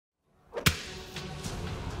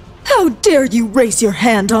How dare you raise your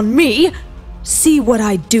hand on me? See what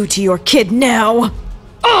I do to your kid now.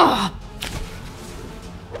 Ah!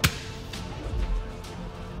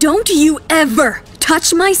 Don't you ever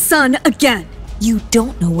touch my son again! You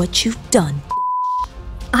don't know what you've done.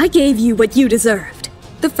 I gave you what you deserved.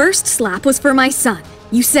 The first slap was for my son.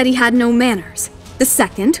 You said he had no manners. The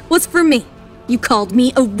second was for me. You called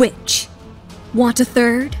me a witch. Want a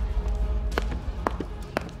third?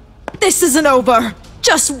 This isn't over.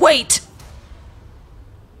 Just wait.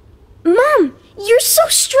 Mom, you're so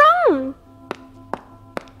strong.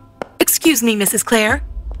 Excuse me, Mrs. Claire.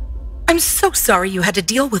 I'm so sorry you had to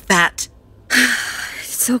deal with that.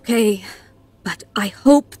 It's okay, but I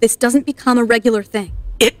hope this doesn't become a regular thing.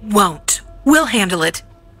 It won't. We'll handle it.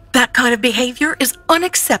 That kind of behavior is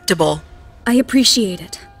unacceptable. I appreciate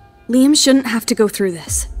it. Liam shouldn't have to go through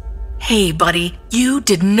this. Hey, buddy, you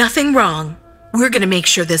did nothing wrong. We're gonna make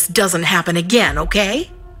sure this doesn't happen again, okay?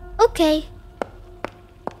 Okay.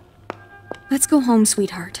 Let's go home,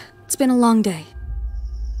 sweetheart. It's been a long day.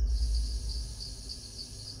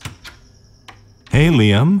 Hey,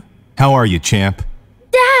 Liam. How are you, champ?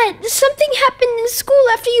 Dad, something happened in school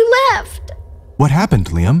after you left. What happened,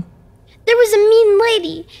 Liam? There was a mean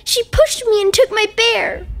lady. She pushed me and took my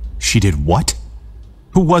bear. She did what?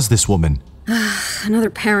 Who was this woman? Another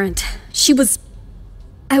parent. She was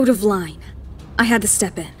out of line. I had to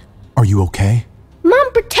step in. Are you okay?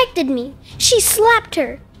 Mom protected me. She slapped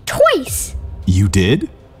her. Twice. You did?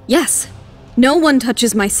 Yes. No one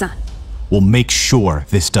touches my son. We'll make sure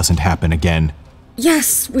this doesn't happen again.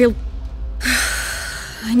 Yes, we'll...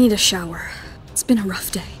 I need a shower. It's been a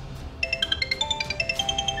rough day.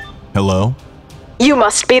 Hello? You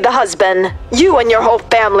must be the husband. You and your whole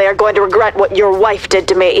family are going to regret what your wife did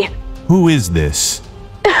to me. Who is this?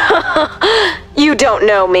 You don't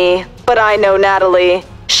know me, but I know Natalie.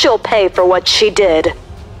 She'll pay for what she did.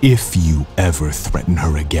 If you ever threaten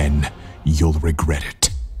her again, you'll regret it.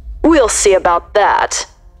 We'll see about that.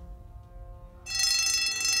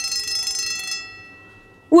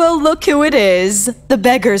 Well, look who it is. The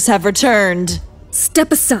beggars have returned.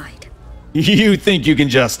 Step aside. You think you can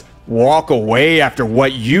just walk away after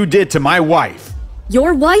what you did to my wife?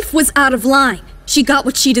 Your wife was out of line. She got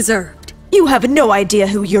what she deserved. You have no idea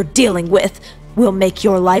who you're dealing with. We'll make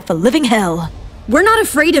your life a living hell. We're not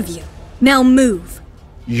afraid of you. Now move.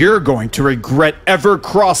 You're going to regret ever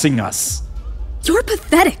crossing us. You're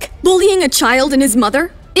pathetic. Bullying a child and his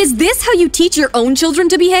mother? Is this how you teach your own children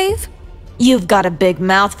to behave? You've got a big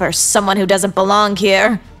mouth for someone who doesn't belong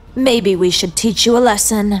here. Maybe we should teach you a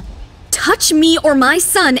lesson. Touch me or my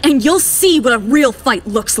son and you'll see what a real fight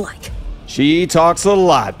looks like. She talks a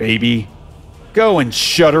lot, baby. Go and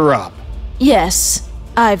shut her up. Yes,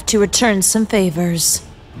 I've to return some favors.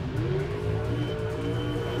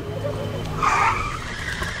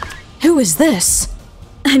 Who is this?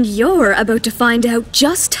 And you're about to find out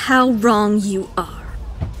just how wrong you are.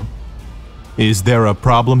 Is there a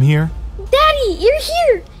problem here? Daddy, you're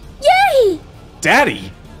here. Yay!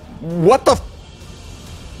 Daddy? What the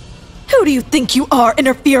Who do you think you are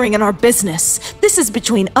interfering in our business? This is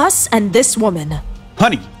between us and this woman.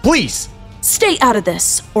 Honey, please. Stay out of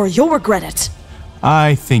this, or you'll regret it.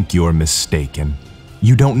 I think you're mistaken.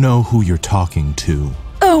 You don't know who you're talking to.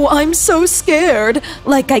 Oh, I'm so scared.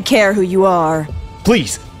 Like I care who you are.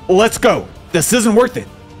 Please, let's go. This isn't worth it.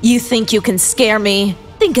 You think you can scare me?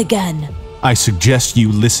 Think again. I suggest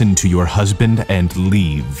you listen to your husband and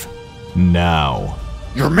leave. Now.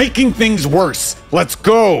 You're making things worse. Let's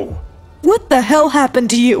go. What the hell happened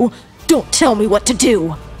to you? Don't tell me what to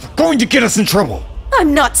do. You're going to get us in trouble.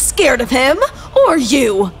 I'm not scared of him, or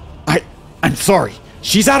you. I'm sorry.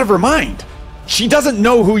 She's out of her mind. She doesn't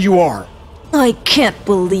know who you are. I can't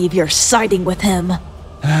believe you're siding with him.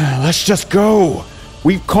 Let's just go.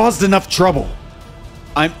 We've caused enough trouble.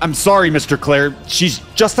 I'm sorry, Mr. Claire. She's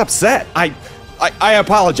just upset. I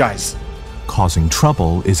apologize. Causing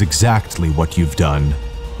trouble is exactly what you've done.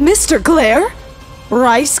 Mr. Claire?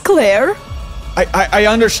 Bryce Claire? I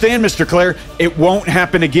understand, Mr. Claire. It won't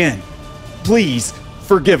happen again. Please,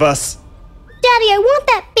 forgive us. Daddy, I want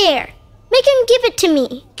that bear. Make him give it to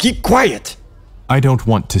me. Keep quiet. I don't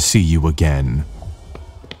want to see you again.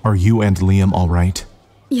 Are you and Liam all right?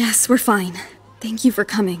 Yes, we're fine. Thank you for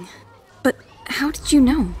coming. But how did you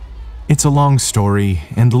know? It's a long story,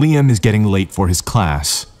 and Liam is getting late for his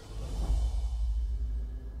class.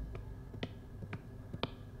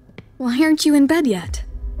 Why aren't you in bed yet?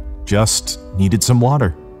 Just needed some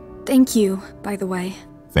water. Thank you, by the way.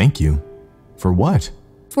 Thank you. For what?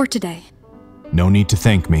 For today. No need to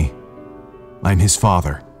thank me. I'm his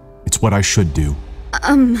father. It's what I should do.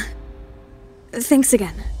 Thanks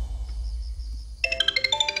again.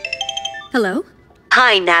 Hello?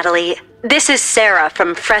 Hi, Natalie. This is Sarah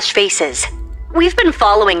from Fresh Faces. We've been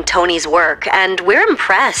following Tony's work, and we're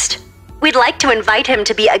impressed. We'd like to invite him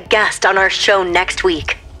to be a guest on our show next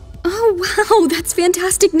week. Oh, wow, that's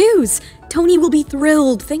fantastic news. Tony will be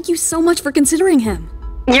thrilled. Thank you so much for considering him.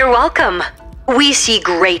 You're welcome. We see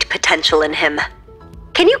great potential in him.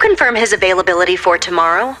 Can you confirm his availability for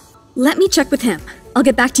tomorrow? Let me check with him. I'll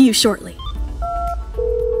get back to you shortly.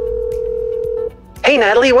 Hey,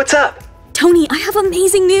 Natalie, what's up? Tony, I have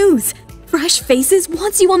amazing news. Fresh Faces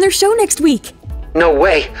wants you on their show next week. No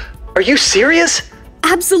way. Are you serious?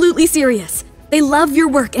 Absolutely serious. They love your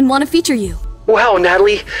work and want to feature you. Wow,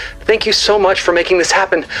 Natalie. Thank you so much for making this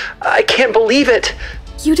happen. I can't believe it.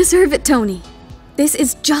 You deserve it, Tony. This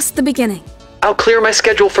is just the beginning. I'll clear my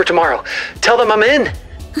schedule for tomorrow. Tell them I'm in.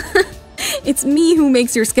 It's me who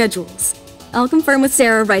makes your schedules. I'll confirm with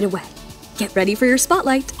Sarah right away. Get ready for your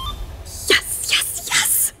spotlight. Yes, yes,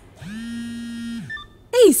 yes!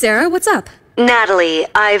 Hey, Sarah, what's up? Natalie,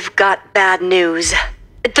 I've got bad news.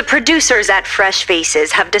 The producers at Fresh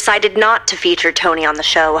Faces have decided not to feature Tony on the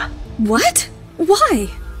show. What? Why?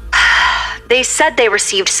 They said they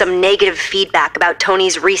received some negative feedback about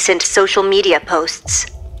Tony's recent social media posts.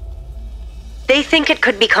 They think it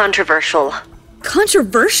could be controversial.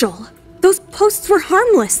 Controversial? Those posts were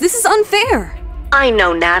harmless. This is unfair. I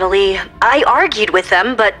know, Natalie. I argued with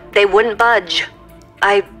them, but they wouldn't budge.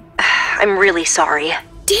 I'm really sorry.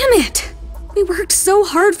 Damn it! We worked so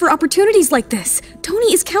hard for opportunities like this.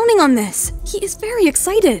 Tony is counting on this. He is very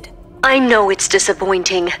excited. I know it's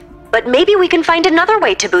disappointing, but maybe we can find another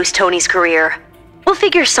way to boost Tony's career. We'll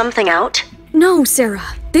figure something out. No,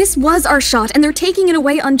 Sarah. This was our shot, and they're taking it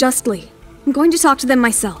away unjustly. I'm going to talk to them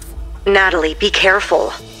myself. Natalie, be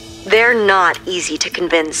careful. They're not easy to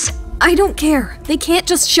convince. I don't care. They can't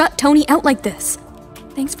just shut Tony out like this.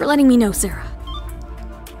 Thanks for letting me know, Sarah.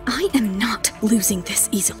 I am not losing this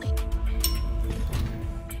easily.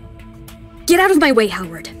 Get out of my way,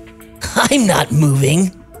 Howard. I'm not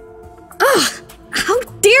moving. Ugh! How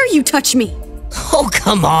dare you touch me? Oh,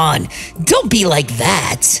 come on. Don't be like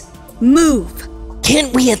that. Move.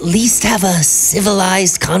 Can't we at least have a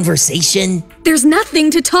civilized conversation? There's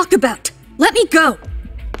nothing to talk about. Let me go.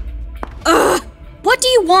 Ugh! What do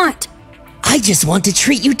you want? I just want to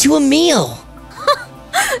treat you to a meal.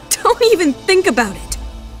 Don't even think about it.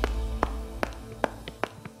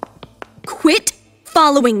 Quit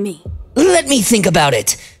following me. Let me think about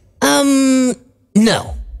it.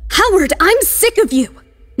 No. Howard, I'm sick of you.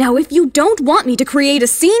 Now, if you don't want me to create a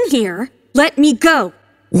scene here, let me go.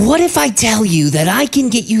 What if I tell you that I can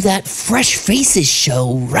get you that Fresh Faces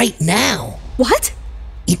show right now? What?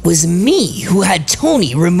 It was me who had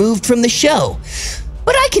Tony removed from the show,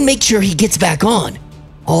 but I can make sure he gets back on.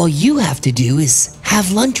 All you have to do is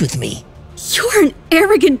have lunch with me. You're an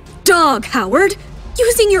arrogant dog, Howard.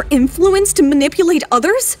 Using your influence to manipulate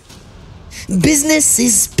others? Business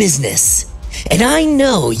is business, and I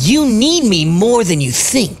know you need me more than you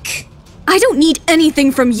think. I don't need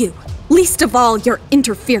anything from you, least of all your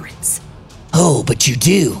interference. Oh, but you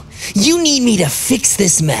do. You need me to fix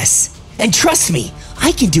this mess. And trust me,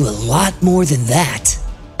 I can do a lot more than that.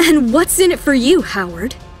 And what's in it for you,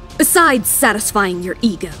 Howard? Besides satisfying your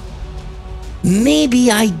ego.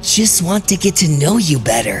 Maybe I just want to get to know you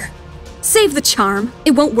better. Save the charm.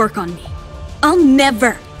 It won't work on me. I'll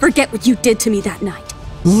never forget what you did to me that night.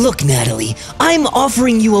 Look, Natalie, I'm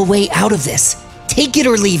offering you a way out of this. Take it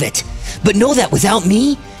or leave it. But know that without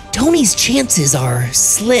me, Tony's chances are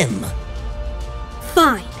slim.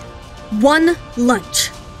 Fine. One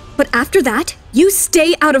lunch. But after that, you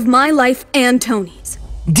stay out of my life and Tony's.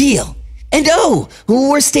 Deal. And oh,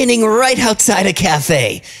 we're standing right outside a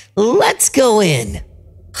cafe. Let's go in.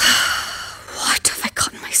 What have I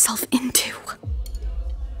gotten myself into?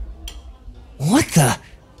 What the?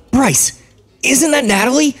 Bryce, isn't that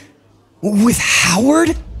Natalie? With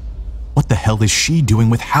Howard? What the hell is she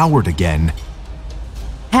doing with Howard again?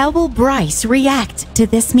 How will Bryce react to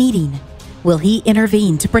this meeting? Will he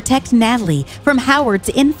intervene to protect Natalie from Howard's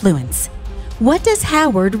influence? What does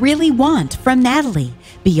Howard really want from Natalie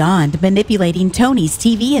beyond manipulating Tony's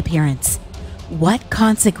TV appearance? What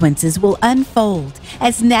consequences will unfold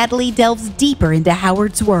as Natalie delves deeper into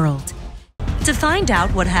Howard's world? To find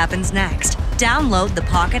out what happens next, download the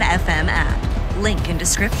Pocket FM app. Link in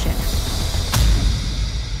description.